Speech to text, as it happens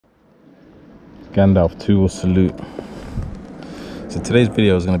Gandalf 2 will salute. So today's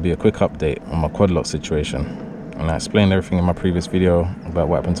video is going to be a quick update on my quad lock situation, and I explained everything in my previous video about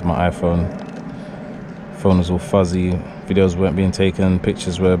what happened to my iPhone. Phone was all fuzzy, videos weren't being taken,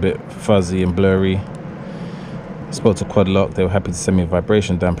 pictures were a bit fuzzy and blurry. I spoke to Quad Lock. They were happy to send me a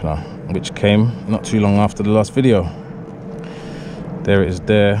vibration dampener, which came not too long after the last video. There it is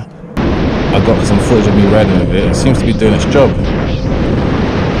there. I got some footage of me riding with it. It seems to be doing its job.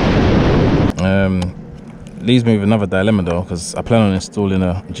 Leaves me with another dilemma though, because I plan on installing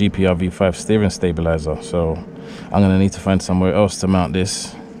a GPR V5 steering stabilizer, so I'm going to need to find somewhere else to mount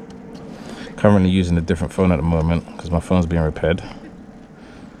this. Currently using a different phone at the moment because my phone's being repaired.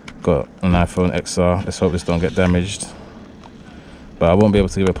 Got an iPhone XR. Let's hope this don't get damaged, but I won't be able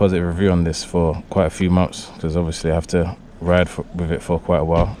to give a positive review on this for quite a few months because obviously I have to ride with it for quite a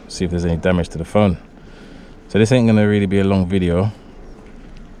while, see if there's any damage to the phone. So this ain't going to really be a long video.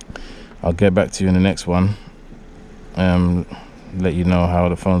 I'll get back to you in the next one, let you know how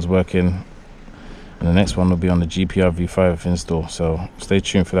the phone's working, and the next one will be on the GPR V5 install, so stay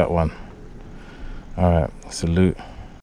tuned for that one. Alright, salute.